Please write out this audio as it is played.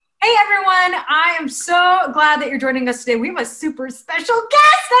everyone. I am so glad that you're joining us today. We have a super special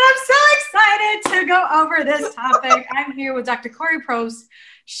guest that I'm so excited to go over this topic. I'm here with Dr. Corey Probst.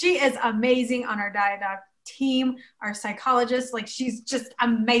 She is amazing on our Diet Doc team, our psychologist. Like, she's just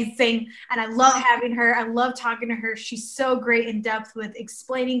amazing. And I love having her. I love talking to her. She's so great in depth with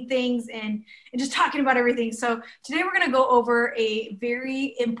explaining things and just talking about everything. So today we're going to go over a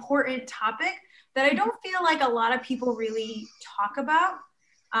very important topic that I don't feel like a lot of people really talk about.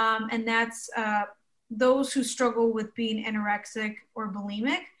 And that's those who struggle with being anorexic or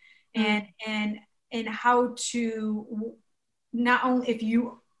bulimic, and how to not only if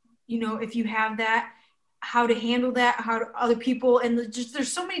you have that, how to handle that, how to other people, and just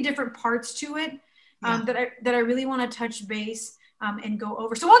there's so many different parts to it that I really want to touch base and go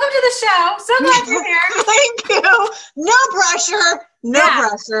over. So welcome to the show. So glad you're here. Thank you. No pressure. No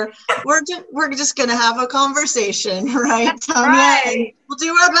pressure. We're just gonna have a conversation, right, Tanya? Right. And we'll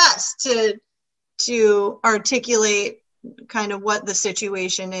do our best to articulate kind of what the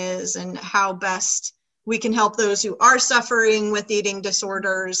situation is and how best we can help those who are suffering with eating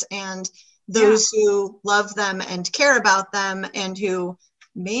disorders and those who love them and care about them and who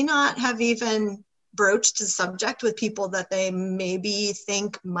may not have even broached the subject with people that they maybe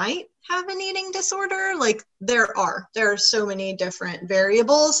think might have an eating disorder. Like, there are so many different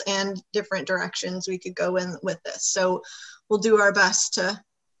variables and different directions we could go in with this. So we'll do our best to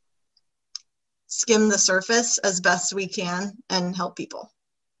skim the surface as best we can and help people.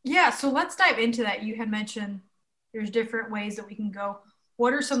 Yeah, so let's dive into that. You had mentioned there's different ways that we can go.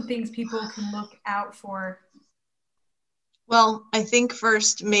 What are some things people can look out for? Well, I think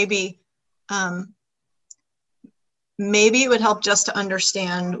first maybe it would help just to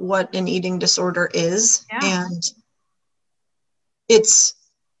understand what an eating disorder is. And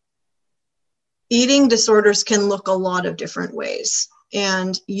eating disorders can look a lot of different ways.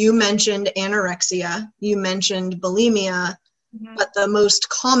 And you mentioned anorexia, you mentioned bulimia, but the most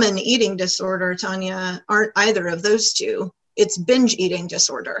common eating disorder, Tanya, aren't either of those two. It's binge eating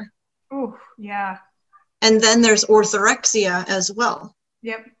disorder. Oh, yeah. And then there's orthorexia as well.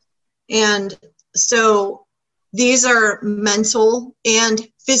 Yep. And so these are mental and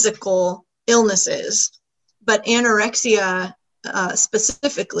physical illnesses, but anorexia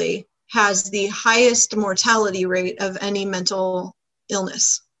specifically has the highest mortality rate of any mental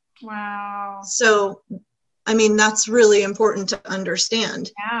illness. Wow. So, I mean, that's really important to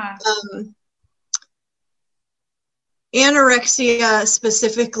understand. Yeah. Anorexia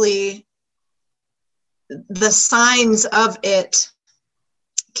specifically, the signs of it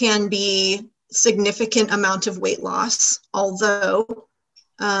can be significant amount of weight loss, although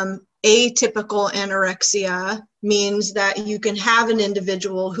atypical anorexia means that you can have an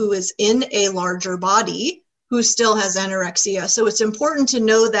individual who is in a larger body who still has anorexia. So it's important to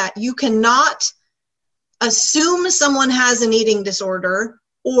know that you cannot assume someone has an eating disorder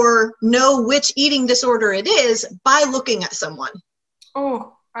or know which eating disorder it is by looking at someone.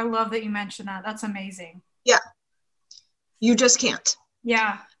 Oh, I love that you mentioned that. That's amazing. Yeah. You just can't.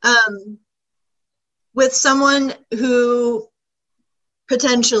 Yeah. With someone who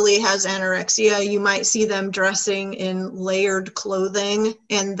potentially has anorexia, you might see them dressing in layered clothing,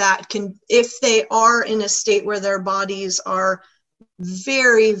 and that can, if they are in a state where their bodies are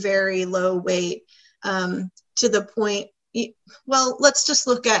very, very low weight, to the point, well, let's just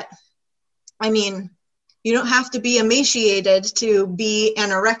look at, I mean, you don't have to be emaciated to be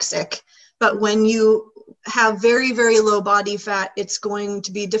anorexic, but when you have very, very low body fat, it's going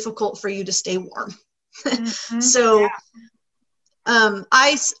to be difficult for you to stay warm. So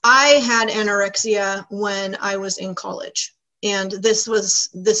I had anorexia when I was in college, and this was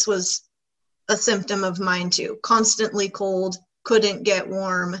a symptom of mine too. Constantly cold, couldn't get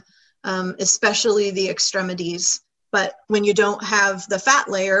warm, especially the extremities. But when you don't have the fat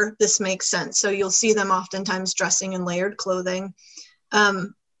layer, this makes sense. So you'll see them oftentimes dressing in layered clothing.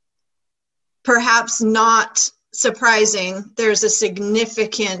 Perhaps not surprising, there's a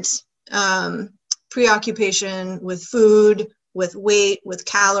significant preoccupation with food, with weight, with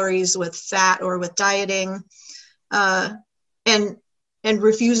calories, with fat, or with dieting, and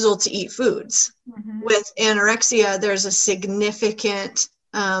refusal to eat foods. With anorexia, there's a significant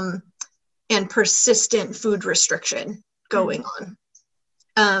and persistent food restriction going on.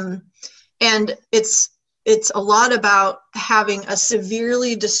 And it's a lot about having a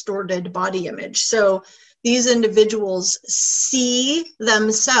severely distorted body image. So these individuals see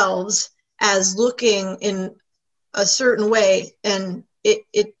themselves as looking in a certain way, and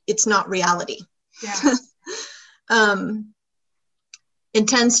it's not reality. Yeah.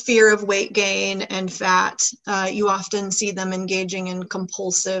 intense fear of weight gain and fat. You often see them engaging in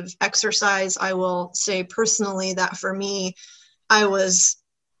compulsive exercise. I will say personally that for me, I was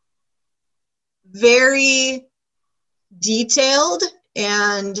very detailed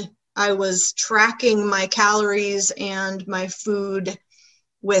and I was tracking my calories and my food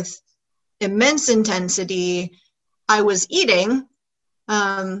with immense intensity. I was eating,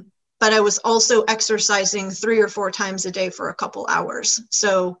 but I was also exercising 3 or 4 times a day for a couple hours.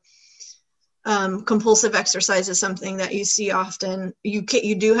 So compulsive exercise is something that you see often. You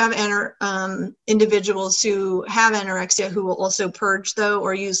do have individuals who have anorexia who will also purge though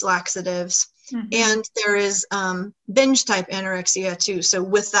or use laxatives. Mm-hmm. And there is binge type anorexia too. So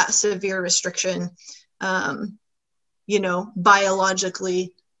with that severe restriction,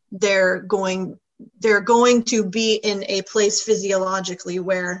 biologically, they're going to be in a place physiologically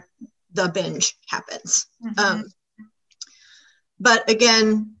where the binge happens. Mm-hmm. But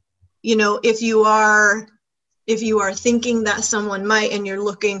again, if you are thinking that someone might, and you're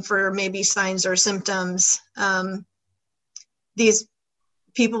looking for maybe signs or symptoms, these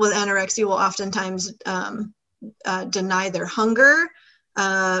people with anorexia will oftentimes deny their hunger.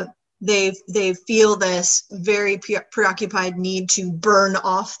 They feel this very preoccupied need to burn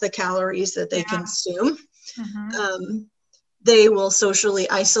off the calories that they consume. Mm-hmm. They will socially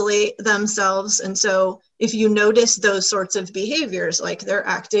isolate themselves. And so if you notice those sorts of behaviors, like they're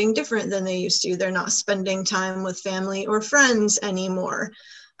acting different than they used to, they're not spending time with family or friends anymore.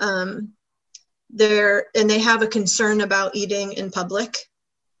 They have a concern about eating in public.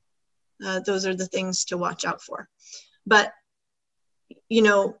 Those are the things to watch out for. But,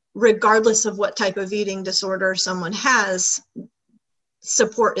 regardless of what type of eating disorder someone has,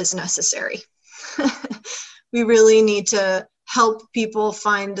 support is necessary. We really need to help people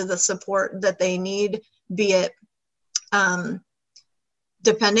find the support that they need, be it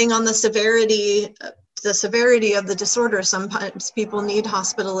depending on the severity of the disorder. Sometimes people need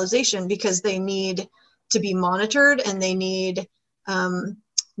hospitalization because they need to be monitored and they need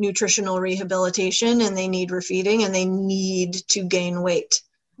nutritional rehabilitation and they need refeeding and they need to gain weight.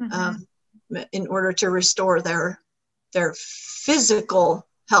 Mm-hmm. In order to restore their physical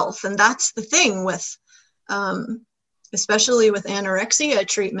health. And that's the thing with especially with anorexia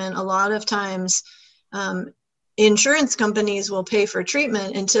treatment. A lot of times insurance companies will pay for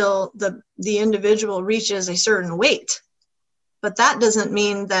treatment until the individual reaches a certain weight. But that doesn't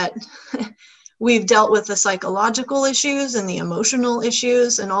mean that we've dealt with the psychological issues and the emotional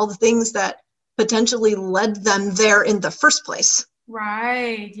issues and all the things that potentially led them there in the first place.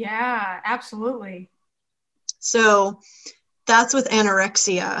 Right. Yeah, absolutely. So that's with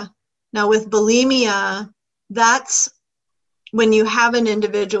anorexia. Now with bulimia, that's when you have an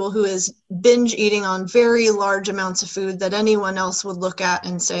individual who is binge eating on very large amounts of food that anyone else would look at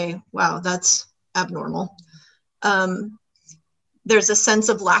and say, wow, that's abnormal. There's a sense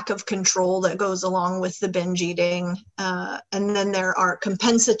of lack of control that goes along with the binge eating. And then there are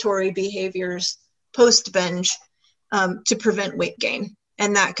compensatory behaviors post-binge to prevent weight gain.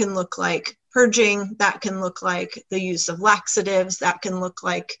 And that can look like purging, that can look like the use of laxatives, that can look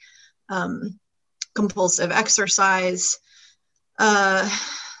like compulsive exercise. There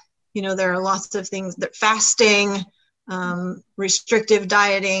are lots of things that fasting, restrictive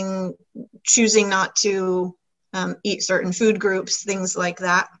dieting, choosing not to eat certain food groups, things like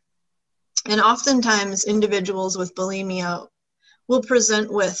that. And oftentimes individuals with bulimia will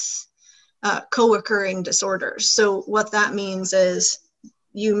present with co-occurring disorders. So what that means is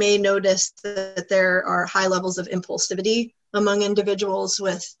you may notice that there are high levels of impulsivity among individuals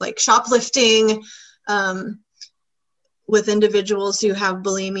with like shoplifting. With individuals who have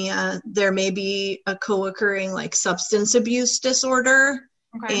bulimia, there may be a co-occurring like substance abuse disorder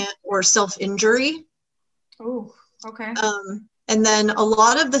or self-injury. Oh, okay. And then a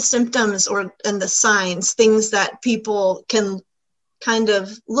lot of the symptoms and the signs, things that people can kind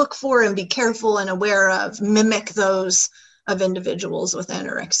of look for and be careful and aware of, mimic those of individuals with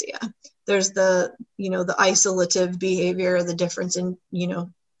anorexia. There's the isolative behavior, the difference in,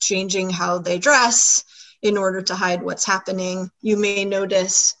 changing how they dress in order to hide what's happening. You may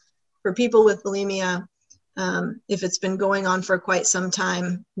notice for people with bulimia, if it's been going on for quite some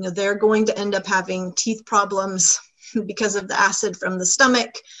time, they're going to end up having teeth problems because of the acid from the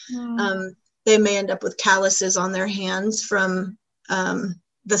stomach. They may end up with calluses on their hands from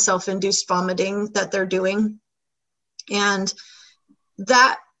the self-induced vomiting that they're doing. And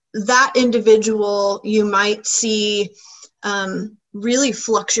that individual, you might see really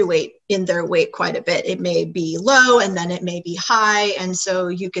fluctuate in their weight quite a bit. It may be low and then it may be high. And so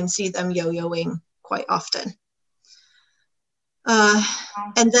you can see them yo-yoing quite often.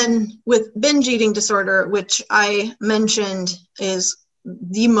 And then with binge eating disorder, which I mentioned is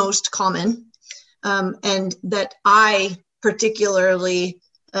the most common, and that I particularly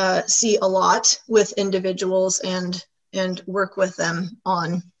see a lot with individuals and work with them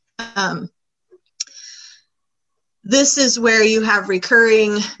on. This is where you have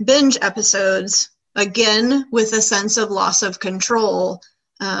recurring binge episodes, again, with a sense of loss of control,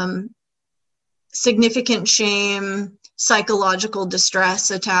 significant shame, psychological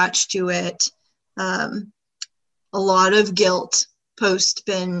distress attached to it, a lot of guilt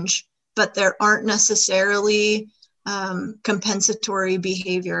post-binge, but there aren't necessarily compensatory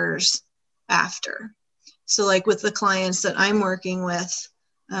behaviors after. So like with the clients that I'm working with,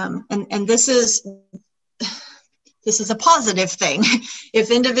 and this is a positive thing.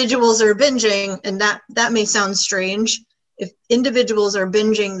 If individuals are binging, and that may sound strange, if individuals are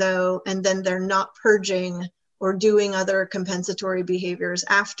binging though, and then they're not purging or doing other compensatory behaviors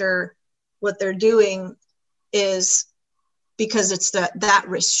after, what they're doing is, because it's that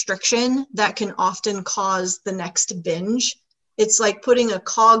restriction that can often cause the next binge. It's like putting a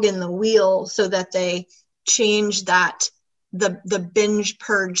cog in the wheel so that they change the binge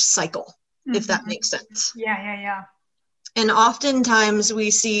purge cycle, if that makes sense. Yeah. And oftentimes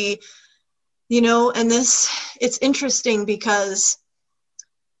we see, and it's interesting because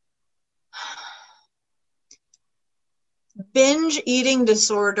binge eating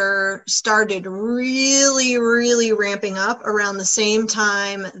disorder started really, really ramping up around the same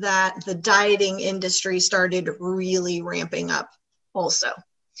time that the dieting industry started really ramping up also.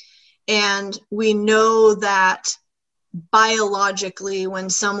 And we know that biologically, when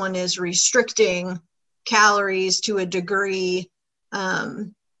someone is restricting calories to a degree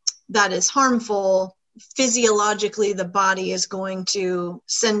that is harmful, physiologically the body is going to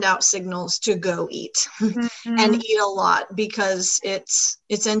send out signals to go eat and eat a lot, because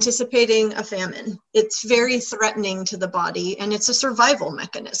it's anticipating a famine. It's very threatening to the body, and it's a survival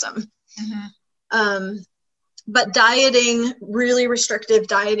mechanism. But dieting, really restrictive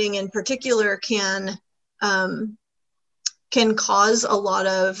dieting in particular, can cause a lot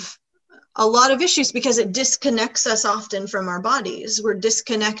of issues, because it disconnects us often from our bodies. We're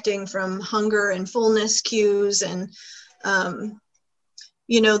disconnecting from hunger and fullness cues, and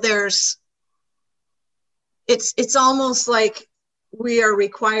it's almost like we are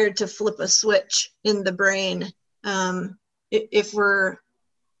required to flip a switch in the brain if we're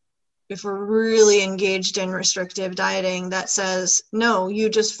really engaged in restrictive dieting that says, no, you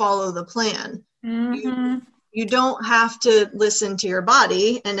just follow the plan. You don't have to listen to your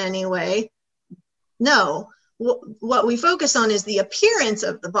body in any way. No, what we focus on is the appearance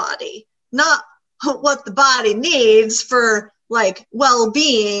of the body, not what the body needs for like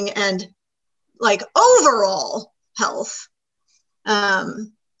well-being and like overall health.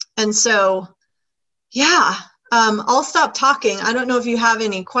 And so, yeah, I'll stop talking. I don't know if you have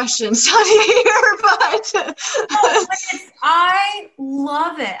any questions here, but I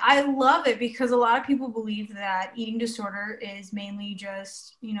love it. I love it because a lot of people believe that eating disorder is mainly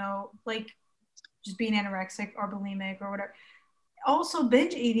just, like just being anorexic or bulimic or whatever. Also,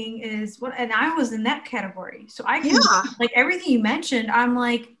 binge eating is and I was in that category. So I can, like everything you mentioned, I'm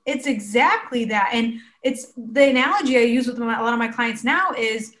like, it's exactly that. And it's the analogy I use with a lot of my clients now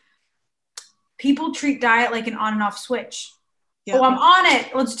is people treat diet like an on and off switch. Oh, I'm on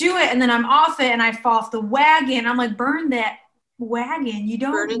it, let's do it. And then I'm off it and I fall off the wagon. I'm like, burn that wagon. You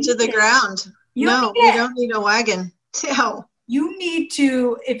don't burn it to the ground. No, you don't need a wagon. No. You need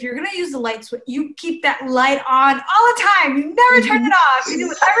to, if you're going to use the light switch, you keep that light on all the time. You never turn it off. You do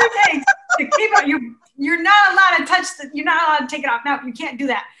whatever it takes to keep it. You're not allowed to touch you're not allowed to take it off. No, you can't do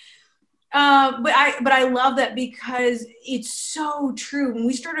that. But I love that because it's so true. When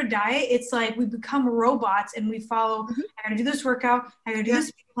we start a diet, it's like we become robots and we follow, I gotta do this workout, I gotta do this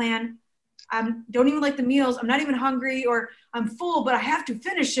plan. I don't even like the meals. I'm not even hungry or I'm full, but I have to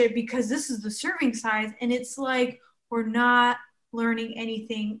finish it because this is the serving size. And it's like, we're not learning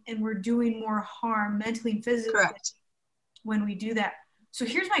anything and we're doing more harm mentally and physically when we do that. So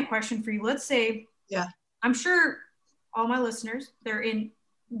here's my question for you. Let's say, I'm sure all my listeners, they're in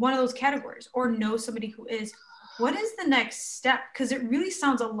one of those categories or know somebody who is. What is the next step? Because it really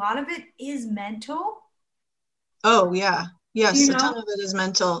sounds a lot of it is mental. Oh, yeah. Yes, a ton of it is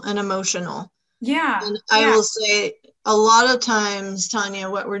mental and emotional. Yeah. And I will say a lot of times, Tanya,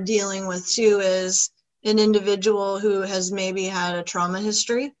 what we're dealing with too is an individual who has maybe had a trauma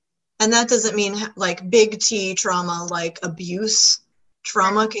history. And that doesn't mean like big T trauma, like abuse.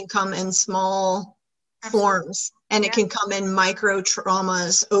 Trauma can come in small forms, and it can come in micro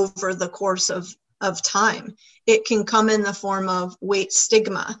traumas over the course of of time. It can come in the form of weight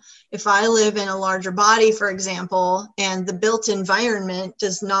stigma. If I live in a larger body, for example, and the built environment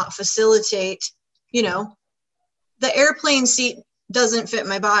does not facilitate, the airplane seat doesn't fit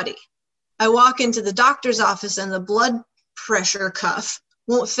my body. I walk into the doctor's office and the blood pressure cuff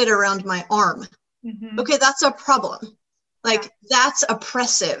won't fit around my arm. Mm-hmm. Okay, that's a problem. Like, that's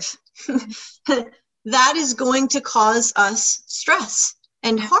oppressive. That is going to cause us stress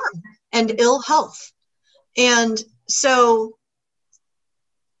and harm and ill health. And so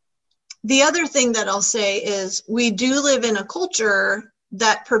the other thing that I'll say is we do live in a culture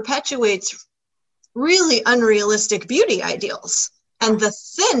that perpetuates really unrealistic beauty ideals and the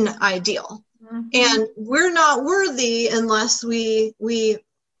thin ideal. Mm-hmm. And we're not worthy unless we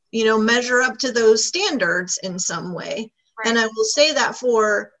measure up to those standards in some way. Right. And I will say that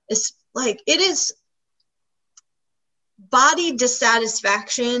it is body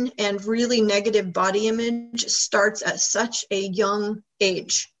dissatisfaction and really negative body image starts at such a young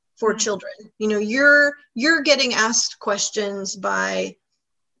age for children. You're getting asked questions by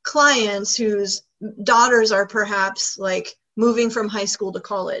clients whose daughters are perhaps like moving from high school to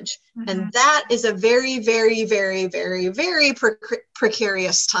college. Mm-hmm. And that is a very, very, very, very, very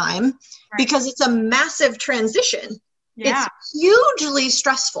precarious time, right, because it's a massive transition. Yeah. It's hugely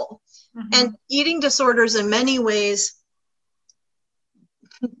stressful. Mm-hmm. And eating disorders in many ways,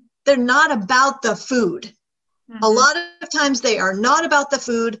 they're not about the food. Mm-hmm. A lot of times they are not about the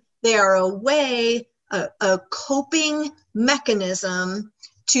food. They are a coping mechanism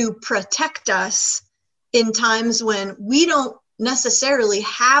to protect us in times when we don't necessarily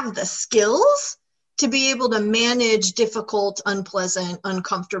have the skills to be able to manage difficult, unpleasant,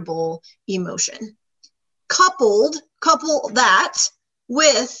 uncomfortable emotion. Couple that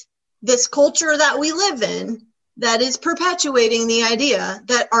with this culture that we live in that is perpetuating the idea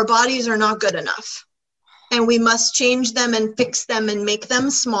that our bodies are not good enough and we must change them and fix them and make them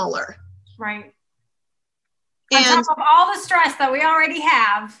smaller. Right. On top of all the stress that we already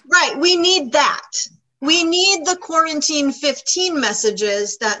have. Right. We need that. We need the quarantine 15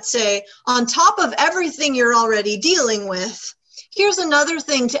 messages that say, on top of everything you're already dealing with, here's another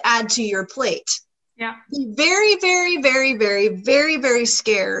thing to add to your plate. Yeah. Be very, very, very, very, very, very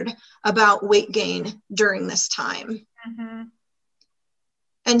scared about weight gain during this time. Mm-hmm.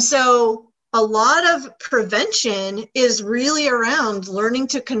 And so a lot of prevention is really around learning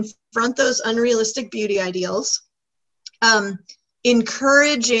to confront those unrealistic beauty ideals,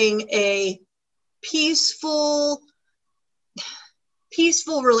 encouraging a peaceful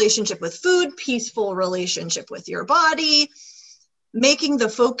relationship with food, peaceful relationship with your body, making the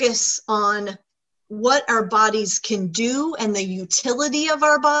focus on what our bodies can do and the utility of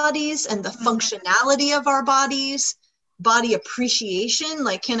our bodies and the functionality of our bodies, body appreciation,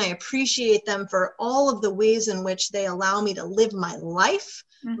 like can I appreciate them for all of the ways in which they allow me to live my life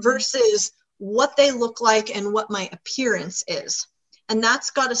versus what they look like and what my appearance is. And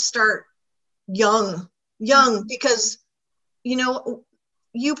that's got to start young, because,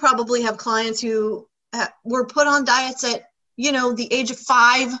 you probably have clients who were put on diets at, the age of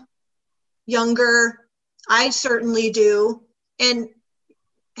 5, younger. I certainly do. And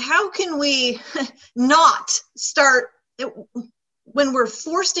how can we not start when we're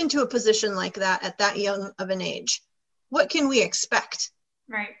forced into a position like that at that young of an age? What can we expect?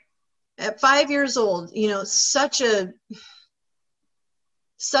 Right. At 5 years old, such a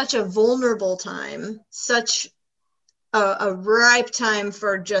vulnerable time, such a ripe time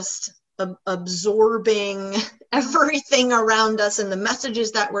for just absorbing everything around us and the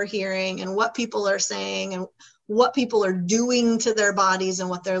messages that we're hearing and what people are saying and what people are doing to their bodies and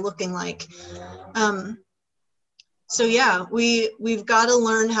what they're looking like. So yeah, we've got to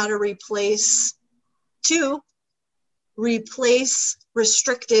learn how to replace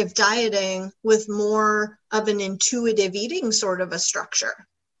restrictive dieting with more of an intuitive eating sort of a structure.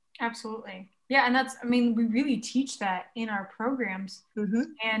 Absolutely. Yeah. And we really teach that in our programs. Mm-hmm.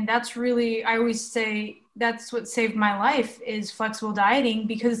 And that's really, I always say that's what saved my life is flexible dieting,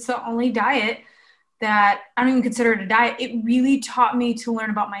 because it's the only diet that I don't even consider it a diet. It really taught me to learn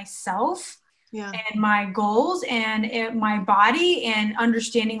about myself and my goals and my body and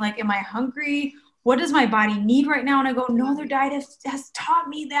understanding, like, am I hungry? What does my body need right now? And I go, no other diet has taught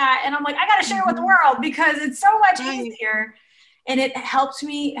me that. And I'm like, I got to share it with the world because it's so much easier. And it helps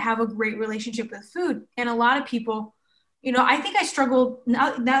me have a great relationship with food. And a lot of people, I think I struggled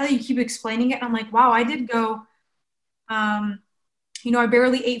now that you keep explaining it. And I'm like, wow, I did go, I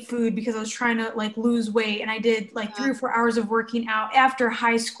barely ate food because I was trying to lose weight. And I did 3 or 4 hours of working out after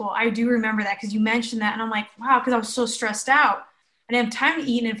high school. I do remember that because you mentioned that. And I'm like, wow, because I was so stressed out. I didn't have time to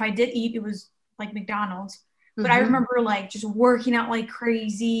eat. And if I did eat, it was like McDonald's, but I remember like just working out like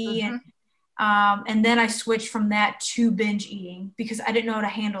crazy. And then I switched from that to binge eating because I didn't know how to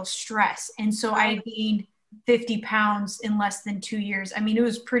handle stress. And so I gained 50 pounds in less than 2 years. I mean, it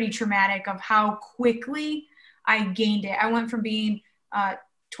was pretty traumatic of how quickly I gained it. I went from being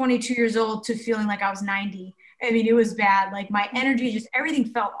 22 years old to feeling like I was 90. I mean, it was bad. Like my energy, just everything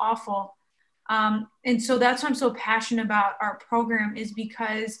felt awful. And so that's why I'm so passionate about our program, is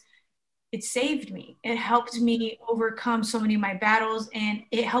because it saved me. It helped me overcome so many of my battles, and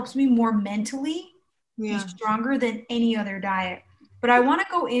it helps me more mentally be stronger than any other diet. But I want to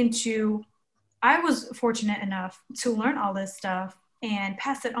go into, I was fortunate enough to learn all this stuff and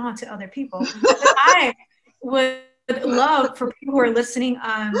pass it on to other people. But I would love for people who are listening,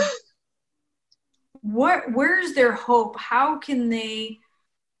 where's their hope? How can they,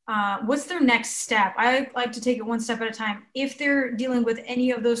 what's their next step? I like to take it one step at a time. If they're dealing with any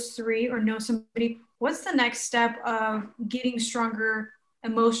of those three or know somebody, what's the next step of getting stronger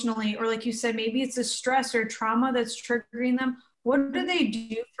emotionally? Or like you said, maybe it's a stress or trauma that's triggering them. What do they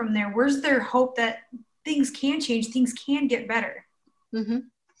do from there? Where's their hope that things can change, things can get better?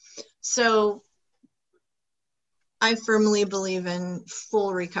 So I firmly believe in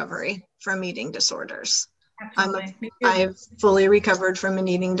full recovery from eating disorders. Absolutely. I've fully recovered from an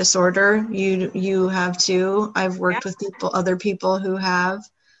eating disorder. You have too. I've worked with other people who have.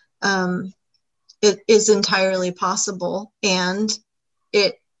 It is entirely possible, and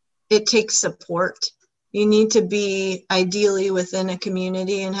it takes support. You need to be ideally within a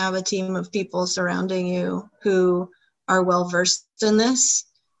community and have a team of people surrounding you who are well versed in this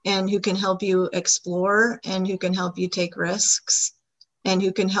and who can help you explore and who can help you take risks and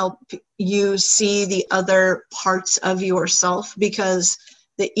who can help you see the other parts of yourself, because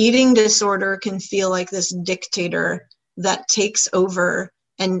the eating disorder can feel like this dictator that takes over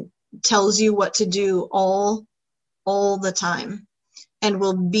and tells you what to do all the time and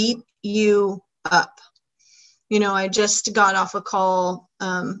will beat you up. You know, I just got off a call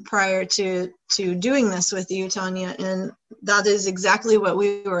prior to doing this with you, Tanya, and that is exactly what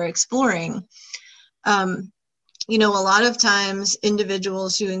we were exploring. You know, a lot of times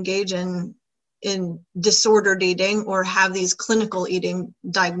individuals who engage in disordered eating or have these clinical eating,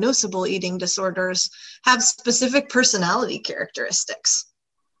 diagnosable eating disorders have specific personality characteristics,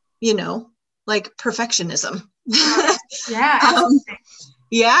 you know, like perfectionism.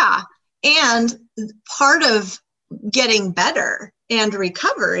 Yeah. And part of getting better and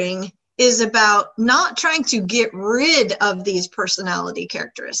recovering is about not trying to get rid of these personality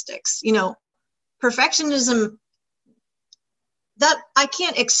characteristics. You know, perfectionism, that I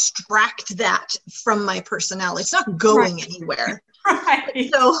can't extract that from my personality. It's not going anywhere.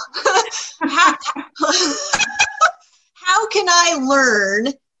 So how can I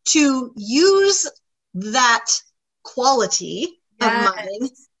learn to use that quality of mine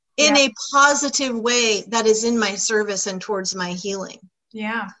in a positive way that is in my service and towards my healing?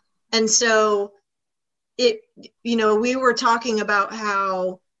 Yeah. And so you know, we were talking about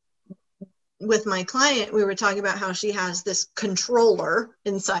how, with my client, we were talking about how she has this controller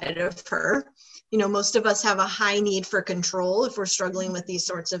inside of her. You know, most of us have a high need for control if we're struggling with these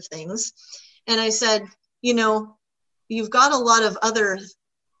sorts of things. And I said, you know, you've got a lot of other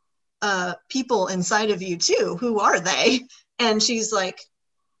people inside of you too. Who are they? And she's like,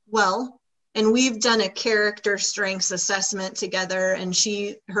 well, and we've done a character strengths assessment together, and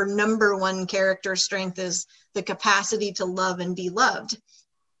her number one character strength is the capacity to love and be loved.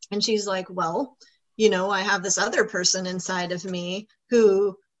 And she's like, well, you know, I have this other person inside of me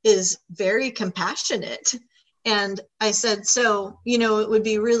who is very compassionate. And I said, so, you know, it would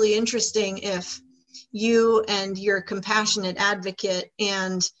be really interesting if you and your compassionate advocate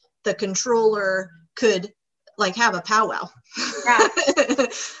and the controller could like have a powwow. Yeah.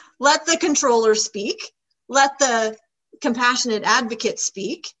 Let the controller speak, let the compassionate advocate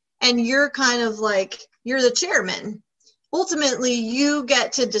speak, and you're kind of like, you're the chairman. Ultimately, you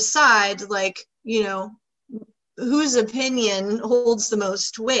get to decide, like, you know, whose opinion holds the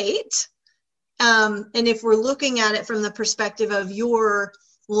most weight. And if we're looking at it from the perspective of your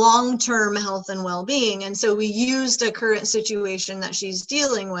long-term health and well-being. And so we used a current situation that she's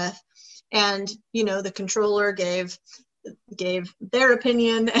dealing with, and, you know, the controller gave their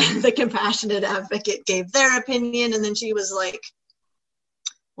opinion and the compassionate advocate gave their opinion. And then she was like,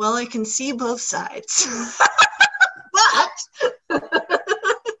 well, I can see both sides.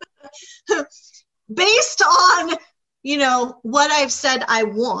 But based on, you know, what I've said I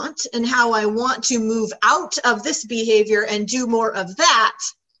want and how I want to move out of this behavior and do more of that,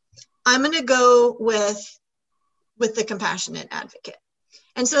 I'm going to go with the compassionate advocate.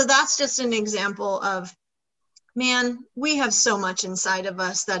 And so that's just an example of, man, we have so much inside of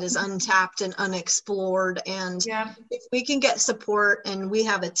us that is untapped and unexplored. And if we can get support, and we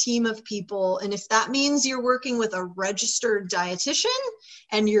have a team of people, and if that means you're working with a registered dietitian,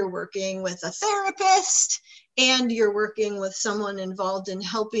 and you're working with a therapist, and you're working with someone involved in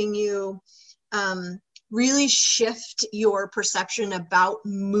helping you really shift your perception about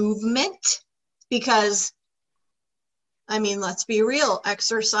movement, because, I mean, let's be real,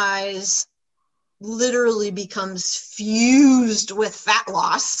 exercise literally becomes fused with fat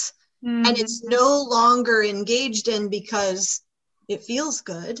loss, and it's no longer engaged in because it feels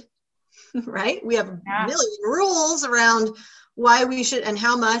good, right? We have a million rules around why we should and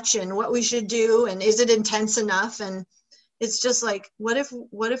how much and what we should do, and is it intense enough? And it's just like, what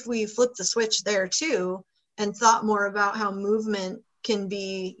if we flipped the switch there too, and thought more about how movement can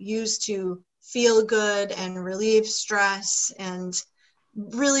be used to feel good and relieve stress and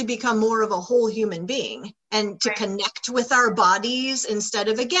really become more of a whole human being, and to connect with our bodies instead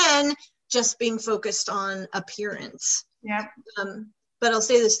of, again, just being focused on appearance. But I'll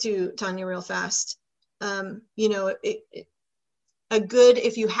say this too, Tanya, real fast. You know,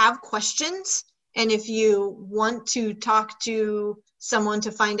 if you have questions, and if you want to talk to someone to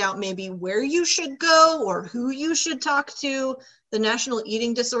find out maybe where you should go or who you should talk to, the National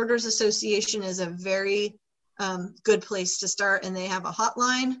Eating Disorders Association is a very good place to start, and they have a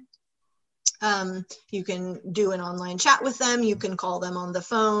hotline. You can do an online chat with them, you can call them on the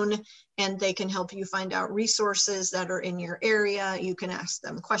phone, and they can help you find out resources that are in your area. You can ask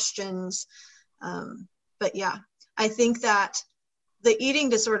them questions. But yeah, I think that the eating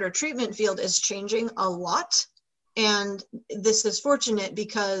disorder treatment field is changing a lot, and this is fortunate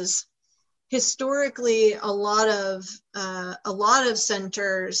because historically a lot of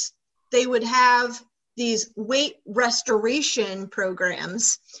centers, they would have these weight restoration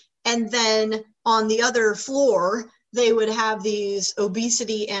programs, and then on the other floor they would have these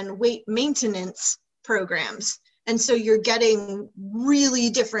obesity and weight maintenance programs. And so you're getting really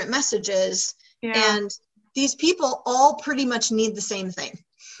different messages, and these people all pretty much need the same thing.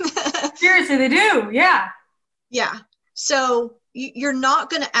 Seriously, they do. Yeah. So you're not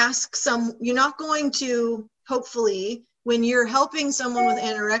going to, hopefully, when you're helping someone with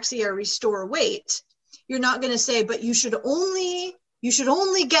anorexia restore weight, you're not going to say, but you should only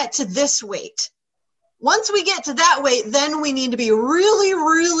get to this weight. Once we get to that weight, then we need to be really,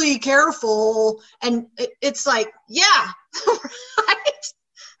 really careful. And it's like,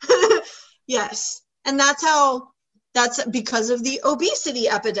 right? Yes. And that's because of the obesity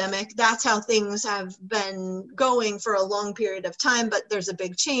epidemic. That's how things have been going for a long period of time. But there's a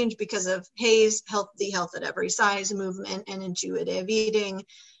big change because of HAES, the Health at Every Size movement, and intuitive eating,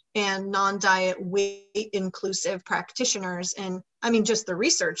 and non-diet weight inclusive practitioners. And I mean, just the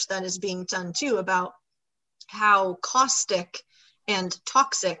research that is being done too about how caustic and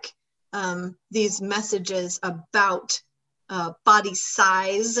toxic these messages about body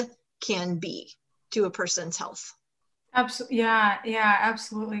size can be to a person's health. Absolutely. Yeah,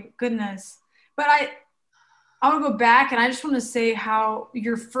 absolutely. Goodness. But I want to go back, and I just want to say how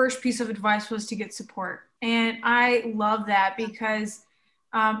your first piece of advice was to get support. And I love that because,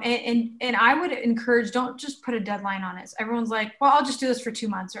 and I would encourage, don't just put a deadline on it. Everyone's like, well, I'll just do this for 2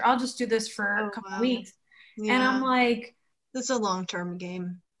 months, or I'll just do this for a couple weeks. Yeah. And I'm like, this is a long-term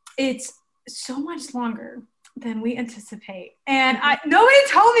game. It's so much longer than we anticipate. And nobody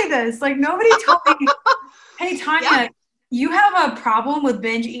told me this. Like, nobody told me, hey, Tanya, you have a problem with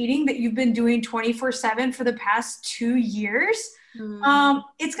binge eating that you've been doing 24/7 for the past 2 years.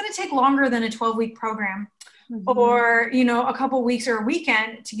 It's going to take longer than a 12-week program or, a couple weeks or a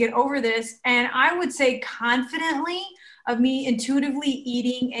weekend to get over this. And I would say confidently of me intuitively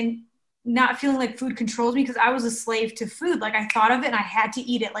eating and not feeling like food controls me, because I was a slave to food. Like, I thought of it and I had to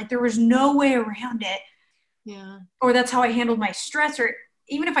eat it. Like, there was no way around it. Yeah. Or that's how I handled my stress. Or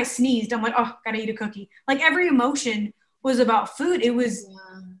even if I sneezed, I'm like, oh, gotta eat a cookie. Like, every emotion was about food. It was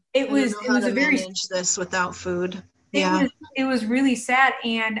a very manage this without food. It was really sad.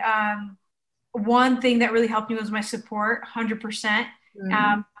 And one thing that really helped me was my support, 100%.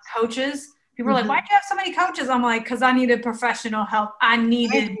 Coaches. People were like, why'd you have so many coaches? I'm like, because I needed professional help. I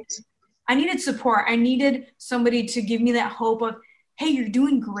needed support. I needed somebody to give me that hope of, hey, you're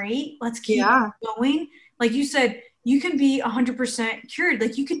doing great. Let's keep going. Like you said, you can be 100% cured.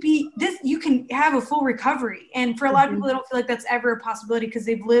 Like, you can have a full recovery. And for a lot of people, they don't feel like that's ever a possibility because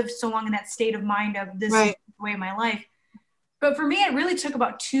they've lived so long in that state of mind of this is the way of my life. But for me, it really took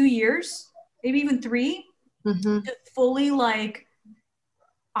about 2 years, maybe even 3, to fully, like,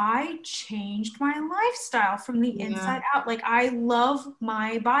 I changed my lifestyle from the inside out. Like, I love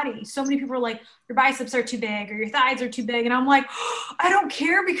my body. So many people are like, your biceps are too big or your thighs are too big. And I'm like, oh, I don't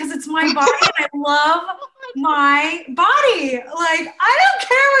care because it's my body and I love my body. Like, I don't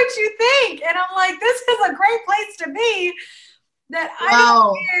care what you think. And I'm like, this is a great place to be, that I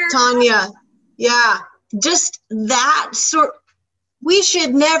don't care. Tanya. Yeah. Just that sort. We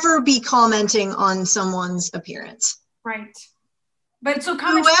should never be commenting on someone's appearance. Right. But so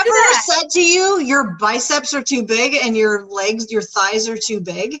whoever said to you your biceps are too big and your legs, your thighs are too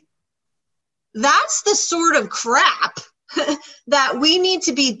big, that's the sort of crap that we need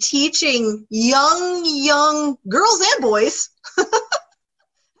to be teaching young girls and boys, any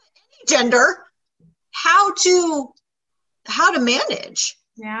gender, how to manage.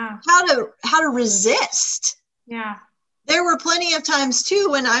 Yeah. How to resist. Yeah. There were plenty of times too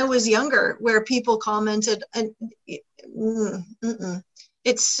when I was younger where people commented, and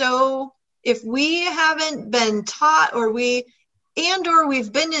it's so, if we haven't been taught, or we've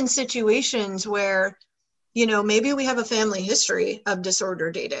been in situations where, you know, maybe we have a family history of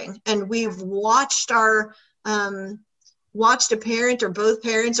disorder dating, and we've watched watched a parent or both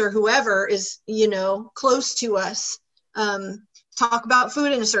parents or whoever is, you know, close to us, talk about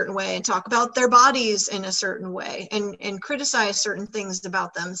food in a certain way and talk about their bodies in a certain way and criticize certain things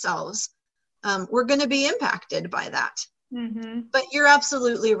about themselves. We're going to be impacted by that. Mm-hmm. But you're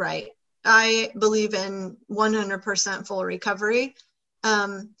absolutely right. I believe in 100% full recovery.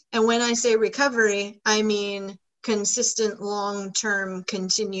 And when I say recovery, I mean consistent, long-term,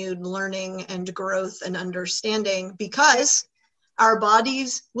 continued learning and growth and understanding, because our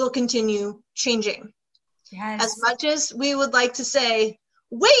bodies will continue changing. Yes. As much as we would like to say,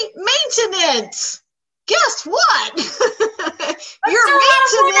 weight maintenance, guess what? your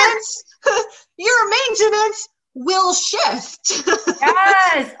maintenance will shift.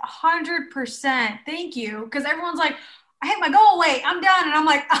 Yes, 100%. Thank you. Because everyone's like, I hit my goal weight, I'm done. And I'm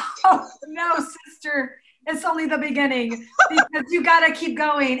like, oh, no, sister, it's only the beginning, because you got to keep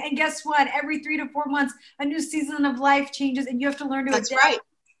going. And guess what? Every 3 to 4 months, a new season of life changes, and you have to learn to adapt. Right.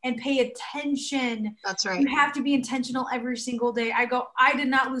 And pay attention. That's right. You have to be intentional every single day. I did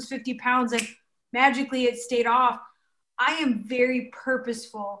not lose 50 pounds and magically it stayed off. I am very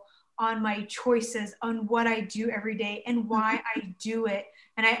purposeful on my choices, on what I do every day and why I do it.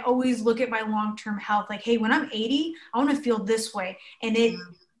 And I always look at my long-term health. Like, hey, when I'm 80, I want to feel this way. And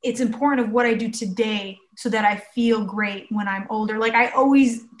it's important of what I do today so that I feel great when I'm older. Like, I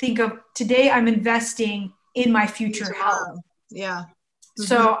always think of today, I'm investing in my future health. Yeah.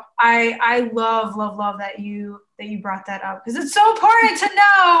 So I love that you brought that up, because it's so important to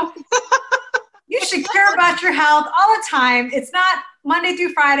know. You should care about your health all the time. It's not Monday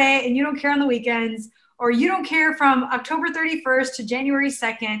through Friday and you don't care on the weekends, or you don't care from October 31st to January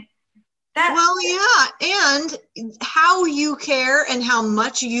 2nd. And how you care and how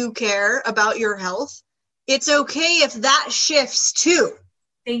much you care about your health, it's okay if that shifts too.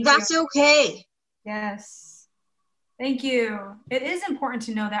 That's okay. Yes. Thank you. It is important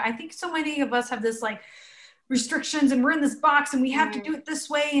to know that. I think so many of us have this like restrictions and we're in this box and we have to do it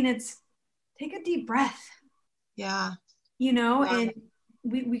this way, and it's take a deep breath. Yeah. You know, and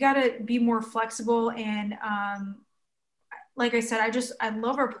we got to be more flexible. And like I said, I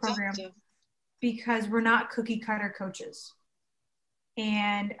love our program because we're not cookie cutter coaches,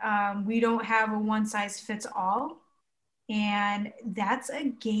 and we don't have a one size fits all. And that's a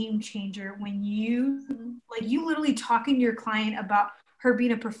game changer when you literally talking to your client about her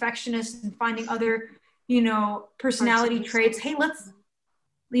being a perfectionist and finding other, you know, personality traits. Hey, let's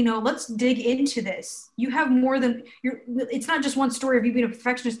dig into this. You have more than it's not just one story of you being a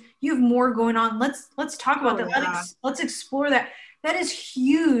perfectionist. You have more going on. Let's talk about that. Yeah. Let's explore that. That is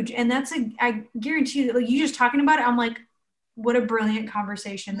huge. And I guarantee you that, like, you just talking about it, I'm like, what a brilliant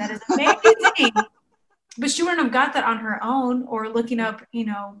conversation. That is amazing. But she wouldn't have got that on her own, or looking up, you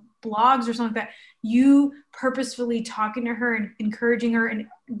know, blogs or something like that. You purposefully talking to her and encouraging her and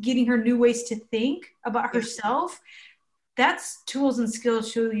getting her new ways to think about herself. That's tools and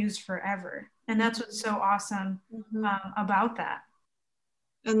skills she'll use forever. And that's what's so awesome about that.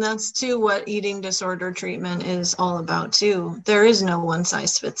 And that's too what eating disorder treatment is all about too. There is no one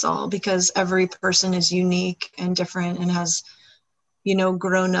size fits all, because every person is unique and different and has, you know,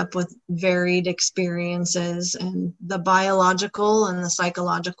 grown up with varied experiences, and the biological and the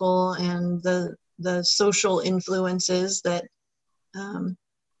psychological and the social influences that,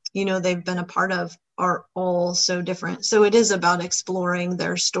 you know, they've been a part of are all so different. So it is about exploring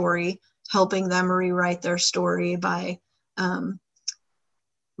their story, helping them rewrite their story by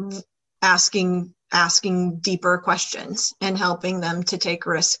asking deeper questions and helping them to take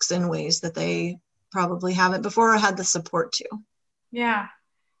risks in ways that they probably haven't before or had the support to. Yeah.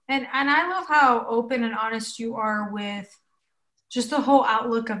 And I love how open and honest you are with just the whole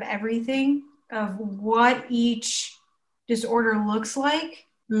outlook of everything, of what each disorder looks like.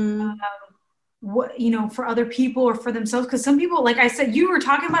 What, you know, for other people or for themselves. Because some people, like I said, you were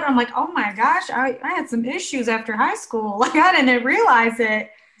talking about it, I'm like, oh my gosh, I had some issues after high school. Like, I didn't realize it.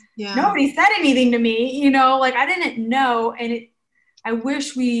 Yeah. Nobody said anything to me, you know, like I didn't know. And I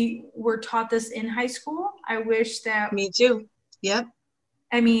wish we were taught this in high school. I wish that. Me too. Yep.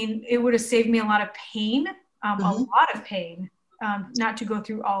 I mean, it would have saved me a lot of pain, a lot of pain, not to go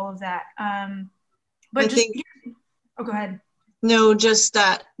through all of that. But oh, go ahead. No, just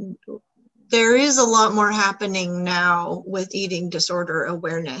that there is a lot more happening now with eating disorder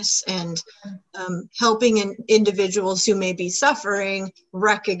awareness and helping individuals who may be suffering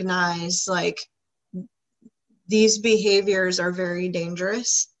recognize like these behaviors are very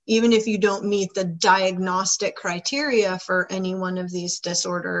dangerous. Even if you don't meet the diagnostic criteria for any one of these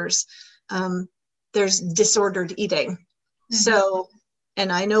disorders, there's disordered eating. So,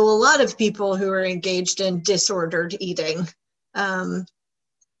 and I know a lot of people who are engaged in disordered eating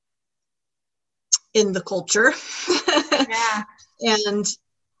in the culture. Yeah. And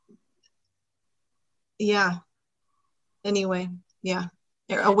yeah, anyway, yeah,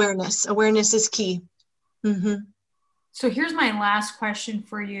 awareness is key. So here's my last question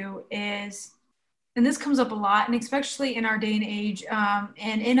for you is, and this comes up a lot, and especially in our day and age,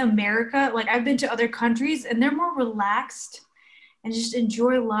 and in America, like I've been to other countries and they're more relaxed and just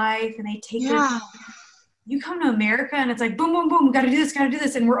enjoy life, and they take you come to America and it's like, boom, boom, boom, gotta do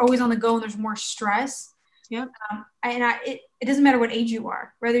this. And we're always on the go and there's more stress. Yep. It doesn't matter what age you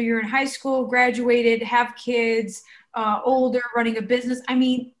are, whether you're in high school, graduated, have kids, older, running a business. I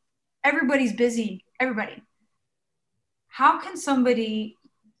mean, everybody's busy, everybody. How can somebody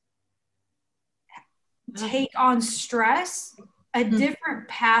take on stress, a different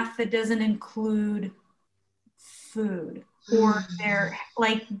path that doesn't include food or their,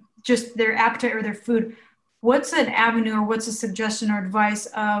 like just their appetite or their food? What's an avenue or what's a suggestion or advice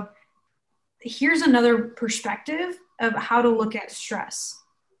of, here's another perspective of how to look at stress?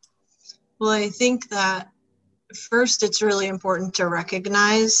 Well, I think that first it's really important to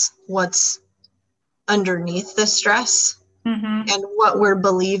recognize what's underneath the stress and what we're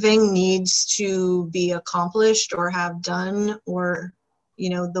believing needs to be accomplished or have done, or,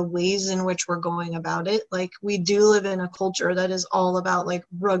 you know, the ways in which we're going about it. Like, we do live in a culture that is all about like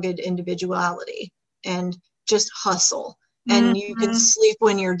rugged individuality and just hustle, and you can sleep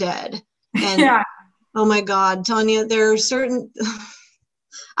when you're dead. And oh my God, Tanya, there are certain,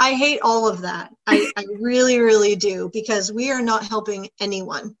 I hate all of that. I really, really do, because we are not helping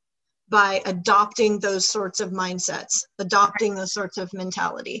anyone by adopting those sorts of mindsets, adopting those sorts of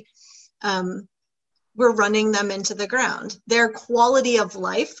mentality. We're running them into the ground. Their quality of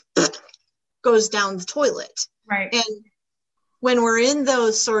life goes down the toilet. Right. And when we're in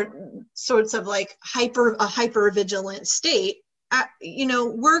those sorts of like hyper vigilant state, you know,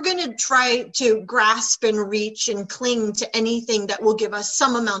 we're going to try to grasp and reach and cling to anything that will give us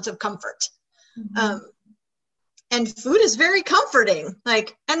some amount of comfort. And food is very comforting,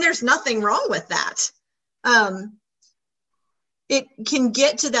 like, and there's nothing wrong with that. It can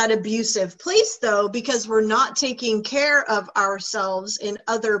get to that abusive place though, because we're not taking care of ourselves in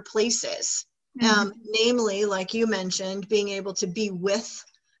other places. Namely, like you mentioned, being able to be with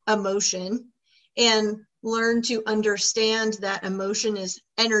emotion and learn to understand that emotion is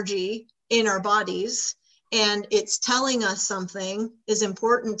energy in our bodies, and it's telling us something is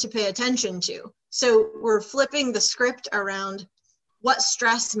important to pay attention to. So we're flipping the script around what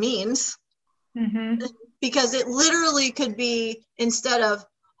stress means, because it literally could be, instead of,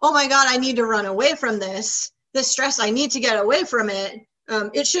 oh my God, I need to run away from this stress, I need to get away from it,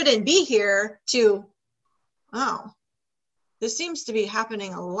 it shouldn't be here, to, oh, this seems to be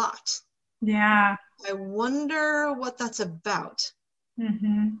happening a lot. Yeah. I wonder what that's about.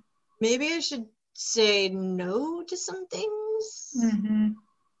 Maybe I should say no to some things.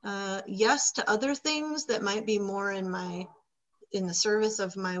 Yes to other things that might be more in the service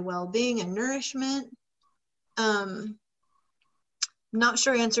of my well-being and nourishment. Not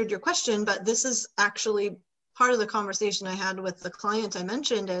sure I answered your question, but this is actually part of the conversation I had with the client I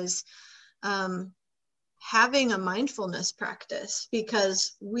mentioned, is having a mindfulness practice,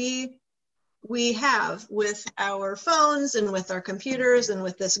 because we have, with our phones and with our computers and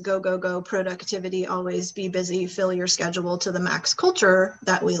with this go productivity, always be busy, fill your schedule to the max culture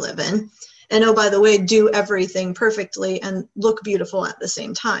that we live in. And oh, by the way, do everything perfectly and look beautiful at the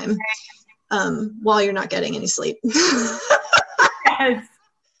same time, while you're not getting any sleep. Yes.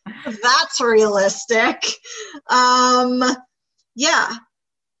 That's realistic. Yeah.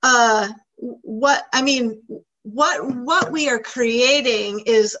 What we are creating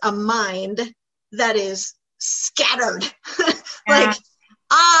is a mind that is scattered. Like,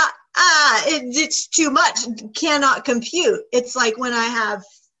 it's too much, cannot compute. It's like when I have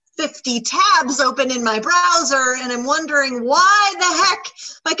 50 tabs open in my browser and I'm wondering why the heck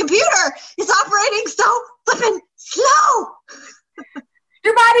my computer is operating so flippin' slow.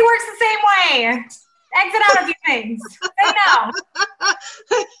 Your body works the same way. Exit out a few things. Say no.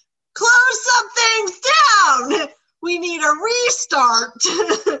 Close some things down. We need a restart.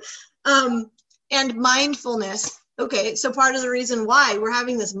 And mindfulness. Okay, so part of the reason why we're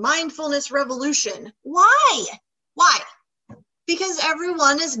having this mindfulness revolution. Why? Because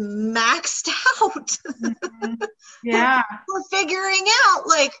everyone is maxed out. Mm-hmm. Yeah. We're figuring out,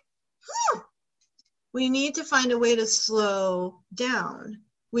 like, we need to find a way to slow down.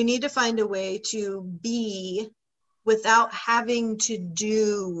 We need to find a way to be without having to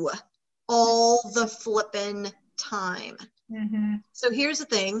do all the flippin' time. Mm-hmm. So here's the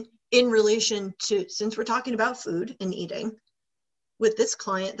thing, in relation to, since we're talking about food and eating, with this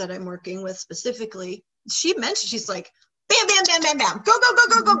client that I'm working with specifically, she mentioned, she's like, bam, bam, bam, bam, bam, go, go, go,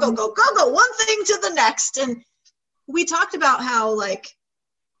 go, go, go, go, go, go, one thing to the next. And we talked about how, like,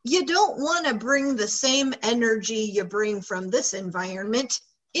 you don't want to bring the same energy you bring from this environment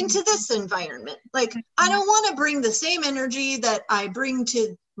into this environment. Like, I don't want to bring the same energy that I bring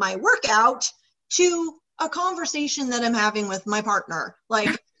to my workout to a conversation that I'm having with my partner.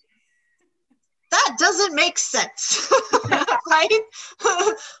 Like, that doesn't make sense, right?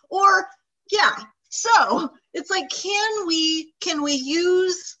 Or, yeah. So it's like, can we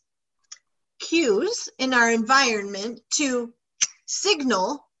use cues in our environment to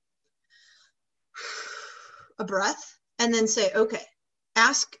signal a breath and then say, okay,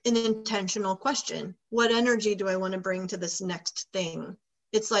 ask an intentional question. What energy do I want to bring to this next thing?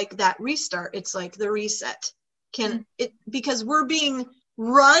 It's like that restart. It's like the reset. Because we're being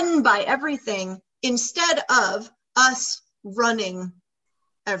run by everything instead of us running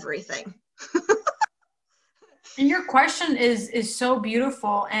everything. And your question is so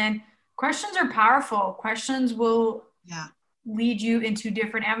beautiful, and questions are powerful. Questions will lead you into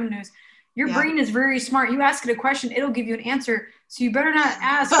different avenues. Your brain is very smart. You ask it a question, it'll give you an answer. So you better not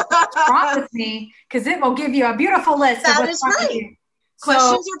ask what's wrong with me, because it will give you a beautiful list of what's wrong with you.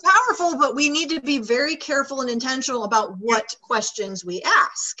 Questions are powerful, but we need to be very careful and intentional about what questions we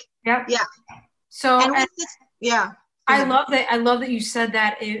ask. Yep. Yeah. So I love that you said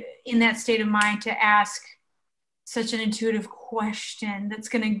that in that state of mind to ask such an intuitive question that's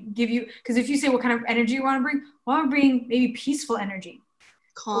going to give you, because if you say what kind of energy you want to bring, well, I want to bring maybe peaceful energy.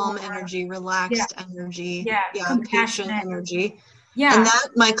 Calm energy, relaxed energy, compassionate patient energy. Yeah. And that,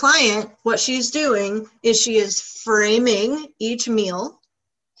 my client, what she's doing is she is framing each meal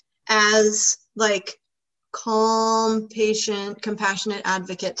as like calm, patient, compassionate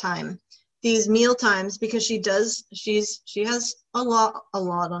advocate time. These meal times, because she has a lot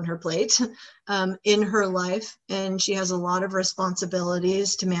on her plate in her life, and she has a lot of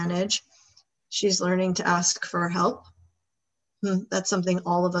responsibilities to manage. She's learning to ask for help. That's something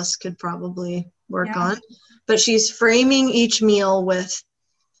all of us could probably work on. But she's framing each meal with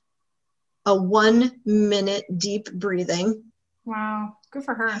a 1 minute deep breathing. Wow, good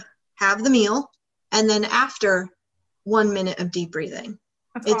for her. Have the meal, and then after 1 minute of deep breathing.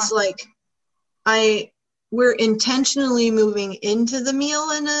 It's awesome. Like we're intentionally moving into the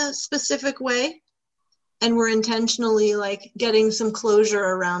meal in a specific way, and we're intentionally like getting some closure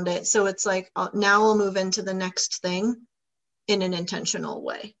around it. So it's like, now I'll move into the next thing in an intentional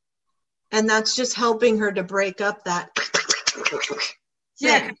way. And that's just helping her to break up that thing.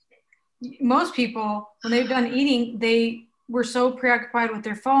 Yeah. Most people, when they've done eating, they were so preoccupied with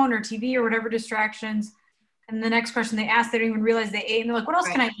their phone or TV or whatever distractions. And the next question they ask, they don't even realize they ate. And they're like, what else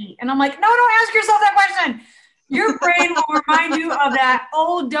can I eat? And I'm like, no, don't ask yourself that question. Your brain will remind you of that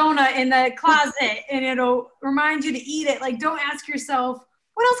old donut in the closet, and it'll remind you to eat it. Like, don't ask yourself,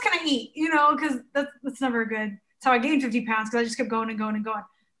 what else can I eat? You know, because that's never good. That's how I gained 50 pounds, because I just kept going and going and going.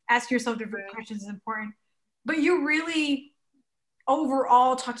 Ask yourself different questions is important. But you really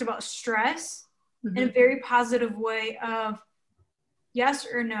overall talked about stress in a very positive way of yes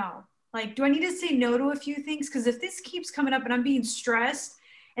or no. Like, do I need to say no to a few things? Because if this keeps coming up and I'm being stressed,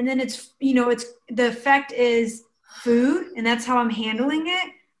 and then it's the effect is food, and that's how I'm handling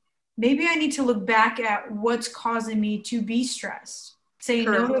it, maybe I need to look back at what's causing me to be stressed. Say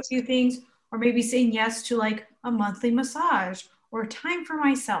no to a few things, or maybe saying yes to like a monthly massage or time for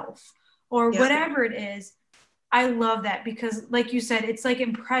myself or whatever it is. I love that because like you said, it's like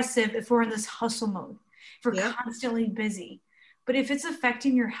impressive if we're in this hustle mode, if we're constantly busy. But if it's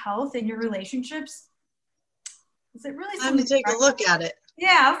affecting your health and your relationships, is it really time to take a look at it?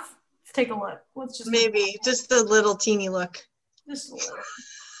 Yeah, let's take a look. Let's just maybe just a little teeny look. Just a little.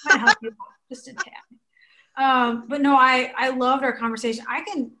 Might help you just a tad. But no, I loved our conversation. I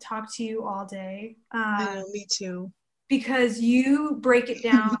can talk to you all day. I know, me too. Because you break it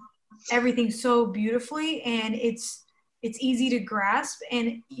down everything so beautifully, and it's easy to grasp,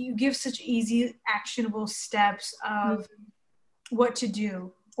 and you give such easy actionable steps of what to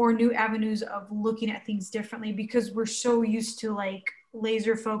do or new avenues of looking at things differently, because we're so used to like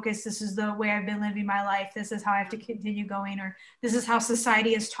laser focus. This is the way I've been living my life. This is how I have to continue going, or this is how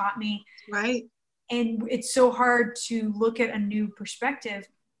society has taught me. Right. And it's so hard to look at a new perspective,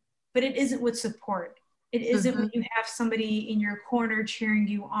 but it isn't with support. It isn't when you have somebody in your corner cheering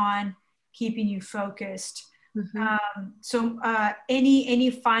you on, keeping you focused. So any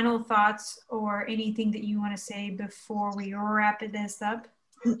final thoughts or anything that you want to say before we wrap this up?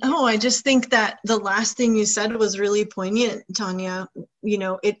 No, I just think that the last thing you said was really poignant, Tanya. You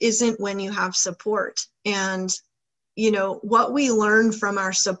know, it isn't when you have support. And, you know, what we learn from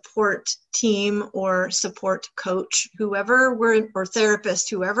our support team or support coach, whoever or therapist,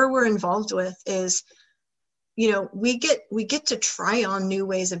 whoever we're involved with, is, you know, we get to try on new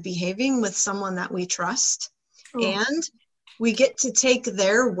ways of behaving with someone that we trust. And we get to take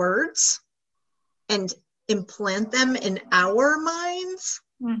their words and implant them in our minds.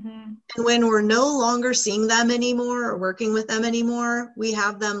 And when we're no longer seeing them anymore or working with them anymore, we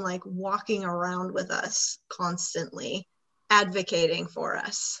have them like walking around with us constantly, advocating for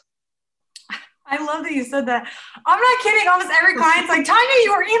us. I love that you said that. I'm not kidding. Almost every client's like, Tanya,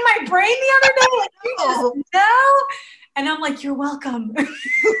 you were in my brain the other day. Like, you just know. And I'm like, you're welcome.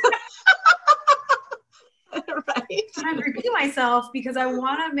 Right. And I repeat myself because I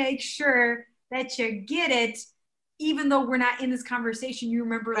want to make sure that you get it, even though we're not in this conversation, you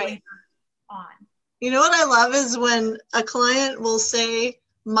remember later on. You know what I love is when a client will say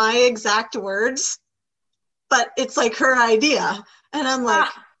my exact words, but it's like her idea. And I'm like,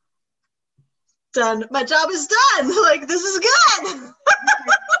 done. My job is done. Like, this is good.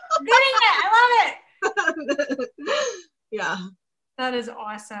 Getting it. I love it. Yeah. That is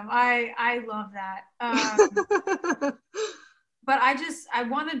awesome. I love that. But I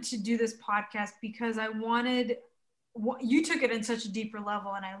wanted to do this podcast because you took it in such a deeper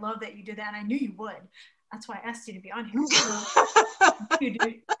level, and I love that you did that, and I knew you would. That's why I asked you to be on here. You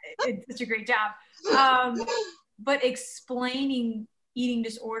did such a great job. But explaining eating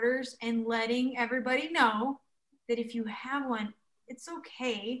disorders and letting everybody know that if you have one, it's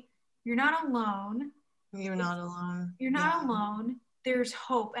okay. You're not alone. You're not alone. You're not alone. There's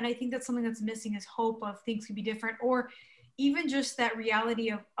hope. And I think that's something that's missing, is hope of things can be different, or even just that reality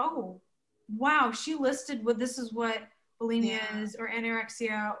of, oh, wow, she listed this is what bulimia is, or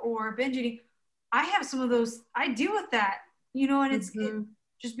anorexia, or binge eating. I have some of those. I deal with that, you know, and it's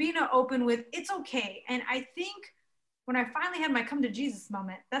just being open with, it's okay. And I think when I finally had my come to Jesus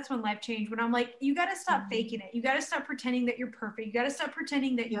moment, that's when life changed. When I'm like, you got to stop faking it. You got to stop pretending that you're perfect. You got to stop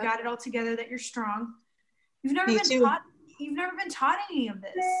pretending that you got it all together, that you're strong. You've never been taught any of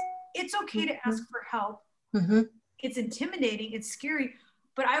this. It's okay to ask for help. It's intimidating. It's scary.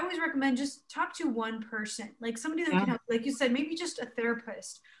 But I always recommend just talk to one person, like somebody that can help. Like you said, maybe just a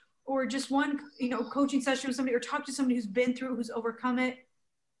therapist, or just one, coaching session with somebody, or talk to somebody who's been through it, who's overcome it.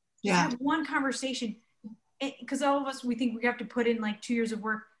 Just have one conversation. Because all of us, we think we have to put in like 2 years of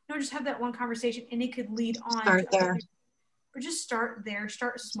work. No, just have that one conversation, and it could lead on. Start there. But just start there.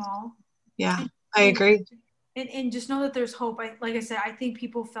 Start small. Yeah, I agree. And just know that there's hope. Like I said, I think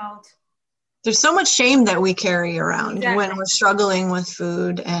people felt. There's so much shame that we carry around when we're struggling with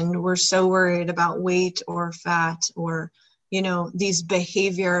food, and we're so worried about weight or fat, or, these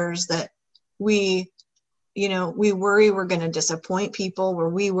behaviors that we worry we're going to disappoint people, or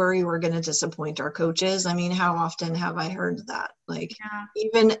we worry we're going to disappoint our coaches. I mean, how often have I heard that? Like,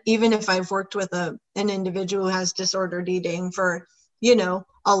 even if I've worked with an individual who has disordered eating for,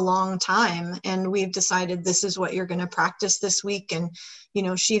 a long time, and we've decided this is what you're going to practice this week. And,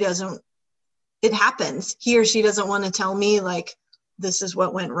 it happens. He or she doesn't want to tell me, like, this is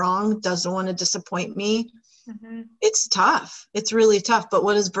what went wrong, doesn't want to disappoint me. It's tough. It's really tough. But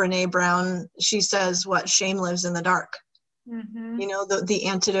what is Brene Brown? She says, shame lives in the dark. The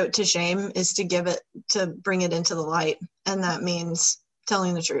antidote to shame is to bring it into the light. And that means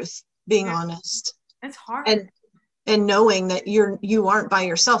telling the truth, being honest. It's hard. And and knowing that you aren't by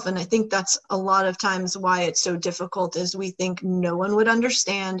yourself. And I think that's a lot of times why it's so difficult, is we think no one would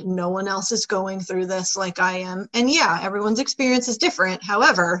understand, no one else is going through this like I am. And yeah, everyone's experience is different.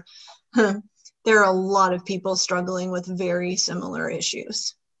 However, there are a lot of people struggling with very similar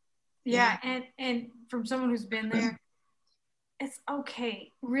issues. Yeah. And from someone who's been there, it's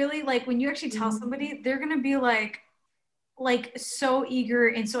okay. Really, like when you actually tell somebody, they're going to be like so eager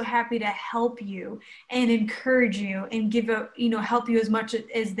and so happy to help you and encourage you and help you as much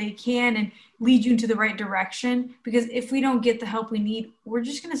as they can and lead you into the right direction. Because if we don't get the help we need, we're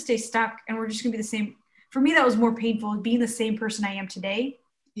just going to stay stuck and we're just going to be the same. For me, that was more painful, being the same person I am today.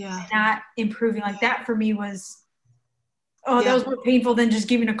 Yeah. Not improving. Like that for me was, that was more painful than just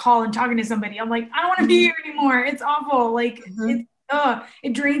giving a call and talking to somebody. I'm like, I don't want to be here anymore. It's awful. Like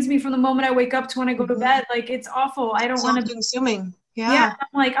it drains me from the moment I wake up to when I go to bed. Like it's awful. I don't want to be consuming. Yeah.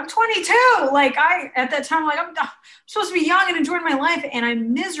 I'm like, I'm 22. Like at that time, like I'm supposed to be young and enjoying my life, and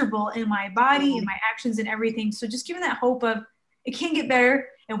I'm miserable in my body and my actions and everything. So just giving that hope of it can get better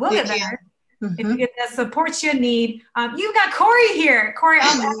and will get better. If you get the support you need. You've got Corey here. Corey,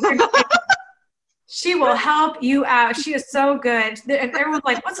 she will help you out. She is so good. And everyone's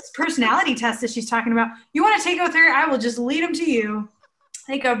like, what's this personality test that she's talking about? You want to take it with her? I will just lead them to you.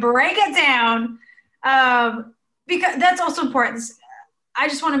 They could break it down. Because that's also important. I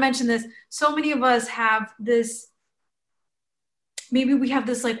just want to mention this. So many of us have this, maybe we have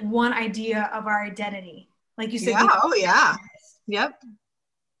this like one idea of our identity. Like you said. Yeah. Oh yeah. Yep.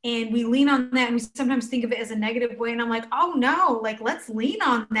 And we lean on that, and we sometimes think of it as a negative way. And I'm like, oh no, like let's lean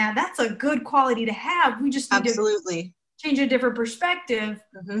on that. That's a good quality to have. We just need to change a different perspective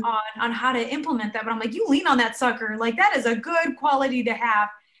on how to implement that. But I'm like, you lean on that sucker. Like that is a good quality to have.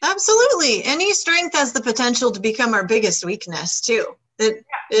 Absolutely. Any strength has the potential to become our biggest weakness too.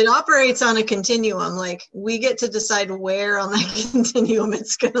 It operates on a continuum. Like we get to decide where on that continuum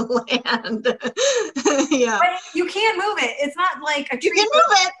it's going to land. Yeah. But you can move it. It's not like a tree. You can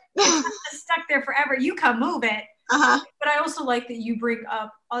move it. It's not stuck there forever. You can move it. But I also like that you bring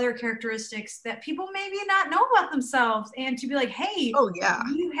up other characteristics that people maybe not know about themselves, and to be like, hey,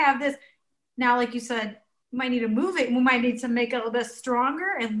 you have this. Now, like you said, we might need to move it. We might need to make it a little bit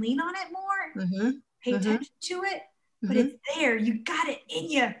stronger and lean on it more. Pay attention to it. But it's there. You got it in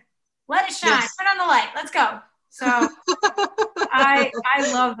you. Let it shine. Yes. Turn on the light. Let's go. So I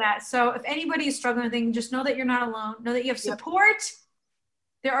love that. So if anybody is struggling with anything, just know that you're not alone. Know that you have support.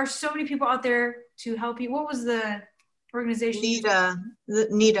 There are so many people out there to help you. What was the organization?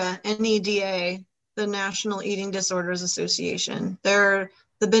 NEDA, N-E-D-A, the National Eating Disorders Association. They're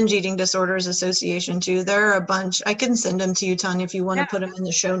the Binge Eating Disorders Association too. There are a bunch. I can send them to you, Tanya, if you want to put them in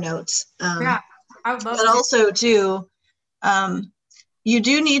the show notes. I would love but also too, you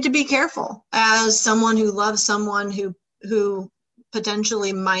do need to be careful as someone who loves someone who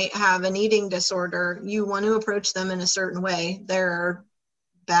potentially might have an eating disorder. You want to approach them in a certain way. There are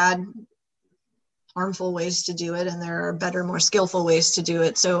bad, harmful ways to do it, and there are better, more skillful ways to do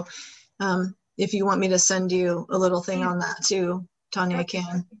it. So if you want me to send you a little thing on that too, Tanya, I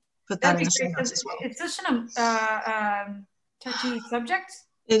can put that in the show notes as well. It's such a touchy subject.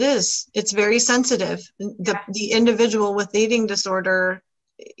 It is. It's very sensitive. The individual with the eating disorder,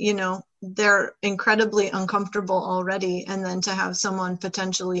 they're incredibly uncomfortable already. And then to have someone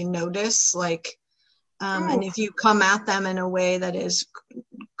potentially notice, and if you come at them in a way that is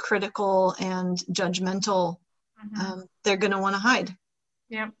critical and judgmental, they're going to want to hide.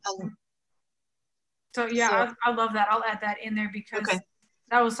 Yeah. So I love that. I'll add that in there because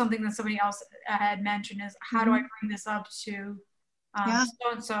that was something that somebody else had mentioned is how do I bring this up to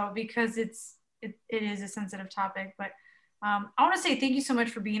so because it is a sensitive topic. But I want to say thank you so much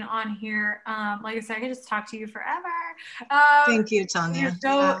for being on here. Like I said, I could just talk to you forever. Thank you, Tanya.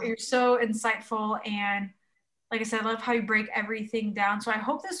 You're so insightful, and like I said, I love how you break everything down. So I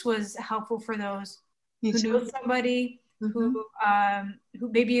hope this was helpful for those who know somebody who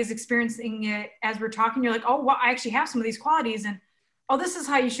maybe is experiencing it as we're talking. You're like, oh, well, I actually have some of these qualities, and this is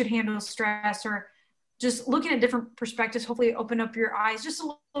how you should handle stress, or just looking at different perspectives, hopefully open up your eyes, just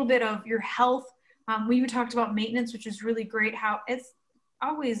a little bit of your health. We even talked about maintenance, which is really great, how it's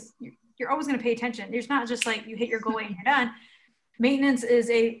always, you're always going to pay attention. There's not just like you hit your goal and you're done. Maintenance is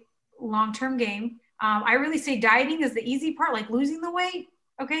a long-term game. I really say dieting is the easy part, like losing the weight.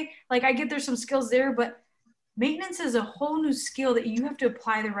 Okay. Like I get there's some skills there, but maintenance is a whole new skill that you have to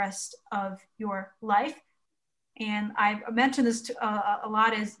apply the rest of your life. And I've mentioned this a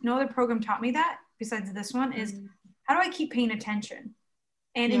lot, is no other program taught me that besides this one, is how do I keep paying attention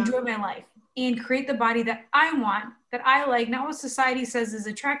and enjoy my life and create the body that I want, that I like, not what society says is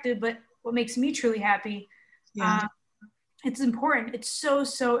attractive, but what makes me truly happy. Yeah. It's important. It's so,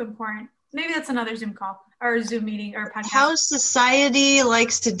 so important. Maybe that's another Zoom call or Zoom meeting or podcast. How society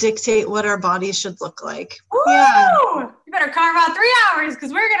likes to dictate what our bodies should look like. Woo! Yeah. You better carve out 3 hours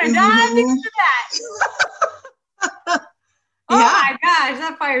because we're going to dive into that. Oh my gosh,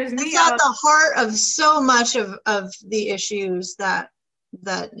 that fires me up. It's up. at the heart of so much of the issues that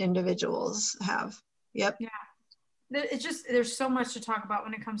individuals have. Yep. Yeah. It's just, there's so much to talk about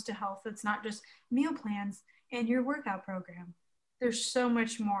when it comes to health. It's not just meal plans and your workout program. There's so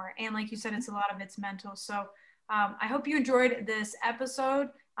much more. And like you said, it's a lot of it's mental. So I hope you enjoyed this episode.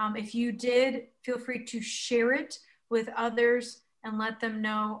 If you did, feel free to share it with others and let them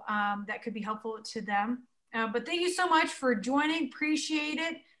know that could be helpful to them. But thank you so much for joining. Appreciate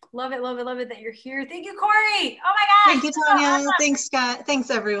it. Love it, love it, love it that you're here. Thank you, Corey. Oh my gosh. Thank you, Tanya. So awesome. Thanks, Scott. Thanks,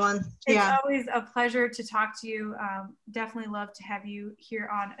 everyone. It's always a pleasure to talk to you. Definitely love to have you here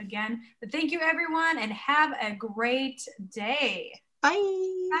on again. But thank you, everyone, and have a great day. Bye.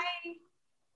 Bye.